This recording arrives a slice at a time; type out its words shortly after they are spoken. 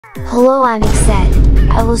Hello, I'm Exced.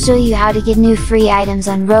 I will show you how to get new free items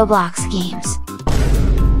on Roblox games.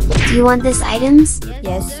 Do you want these items?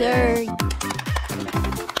 Yes, sir.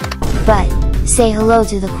 But, say hello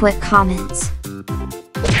to the quick comments.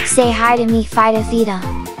 Say hi to me, Fida Fida.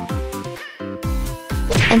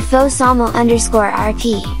 And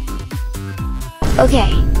 _RP.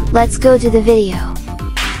 Okay, let's go to the video.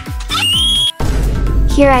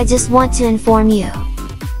 Here I just want to inform you.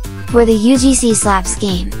 For the UGC Slaps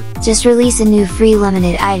game, just release a new free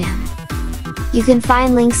limited item. You can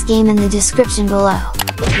find links game in the description below.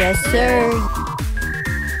 Yes, sir.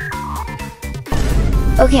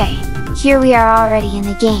 Okay, here we are already in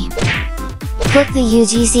the game. Click the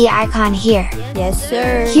UGC icon here. Yes,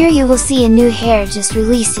 sir. Here you will see a new hair just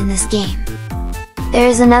released in this game. There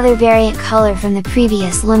is another variant color from the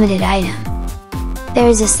previous limited item. There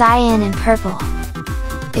is a cyan and purple.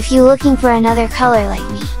 If you're looking for another color like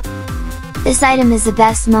me, this item is the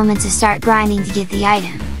best moment to start grinding to get the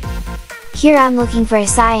item. Here I'm looking for a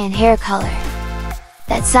cyan hair color.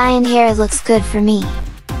 That cyan hair looks good for me.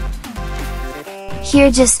 Here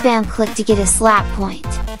just spam click to get a slap point.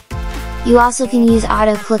 You also can use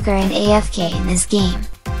auto clicker and AFK in this game.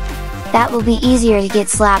 That will be easier to get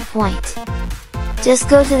slap point. Just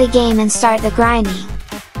go to the game and start the grinding.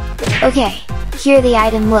 Okay, here the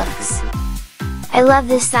item looks. I love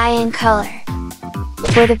this cyan color.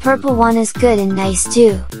 For the purple one is good and nice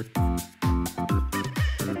too.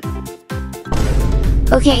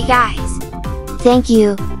 Okay guys, thank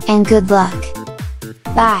you, and good luck.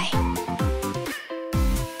 Bye.